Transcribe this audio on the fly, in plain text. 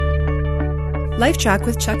LifeTrac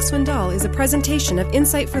with Chuck Swindoll is a presentation of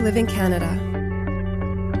Insight for Living Canada.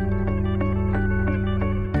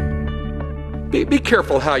 Be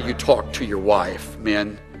careful how you talk to your wife,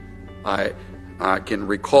 men. I can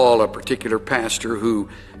recall a particular pastor who,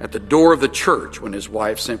 at the door of the church, when his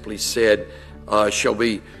wife simply said, shall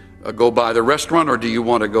we go by the restaurant, or do you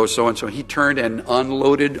want to go so-and-so? He turned and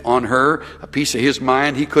unloaded on her a piece of his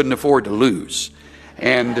mind he couldn't afford to lose.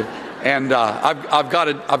 And I've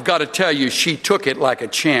got to tell you, she took it like a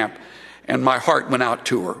champ, and my heart went out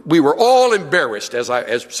to her. We were all embarrassed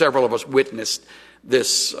as several of us witnessed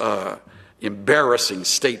this embarrassing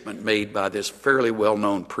statement made by this fairly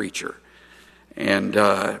well-known preacher. And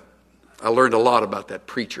I learned a lot about that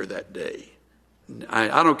preacher that day.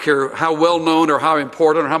 I don't care how well-known or how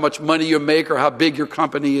important or how much money you make or how big your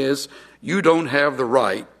company is, you don't have the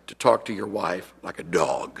right to talk to your wife like a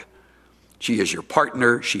dog. She is your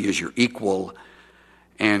partner, she is your equal,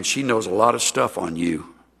 and she knows a lot of stuff on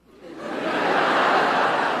you.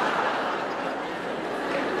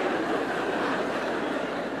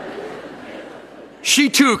 She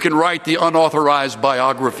too can write the unauthorized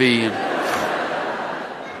biography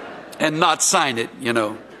and not sign it, you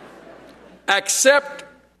know. Accept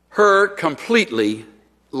her completely,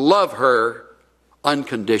 love her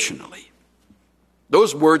unconditionally.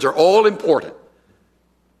 Those words are all important.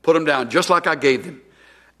 Put them down just like I gave them.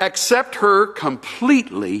 Accept her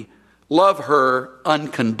completely, love her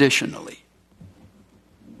unconditionally.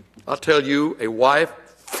 I'll tell you, a wife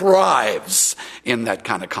thrives in that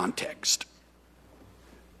kind of context.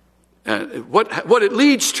 What it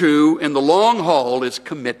leads to in the long haul is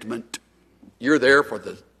commitment. You're there for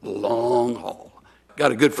the long haul.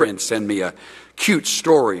 Got a good friend send me a cute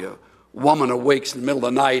story. A woman awakes in the middle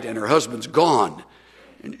of the night and her husband's gone.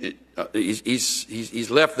 And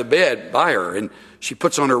he's left the bed by her, and she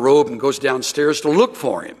puts on her robe and goes downstairs to look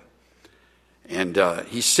for him. And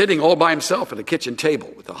he's sitting all by himself at a kitchen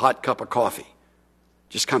table with a hot cup of coffee,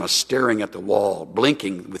 just kind of staring at the wall,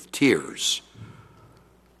 blinking with tears.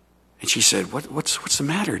 And she said, what's the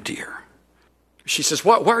matter, dear? She says,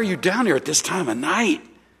 why are you down here at this time of night?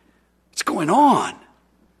 What's going on?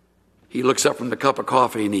 He looks up from the cup of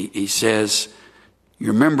coffee and he says, you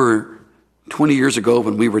remember 20 years ago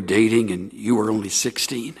when we were dating and you were only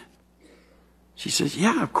 16? She says,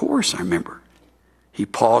 yeah, of course I remember. He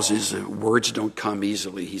pauses, words don't come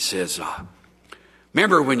easily. He says,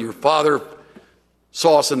 remember when your father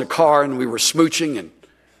saw us in the car and we were smooching, and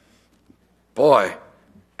boy,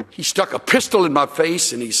 he stuck a pistol in my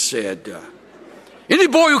face and he said, any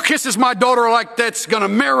boy who kisses my daughter like that's going to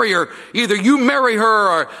marry her. Either you marry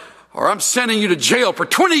her or I'm sending you to jail for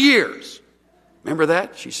 20 years. Remember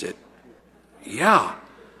that? She said, yeah,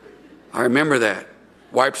 I remember that.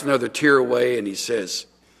 Wipes another tear away and he says,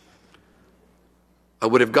 I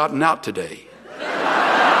would have gotten out today.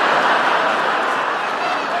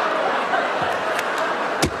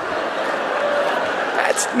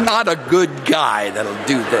 That's not a good guy that'll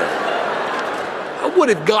do that. I would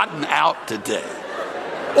have gotten out today.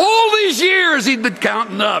 All these years he'd been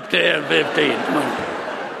counting up 10, 15, 20.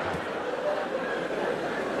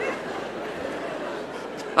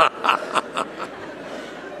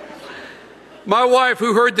 My wife,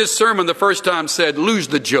 who heard this sermon the first time, said, lose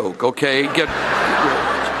the joke, okay?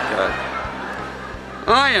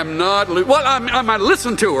 I am not, well, I might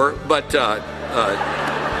listen to her, but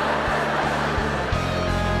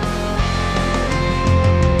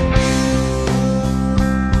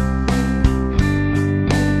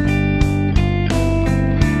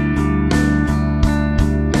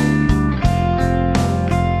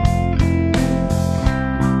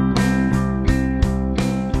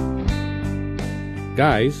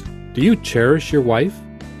Guys, do you cherish your wife?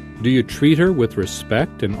 Do you treat her with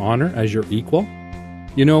respect and honor as your equal?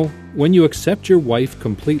 You know, when you accept your wife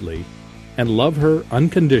completely and love her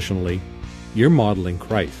unconditionally, you're modeling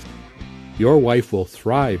Christ. Your wife will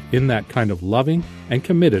thrive in that kind of loving and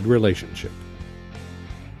committed relationship.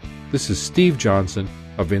 This is Steve Johnson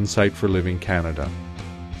of Insight for Living Canada.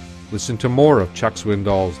 Listen to more of Chuck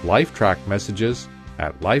Swindoll's LifeTrac messages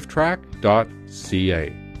at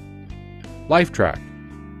lifetrac.ca. LifeTrac,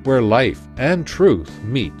 where life and truth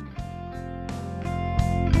meet.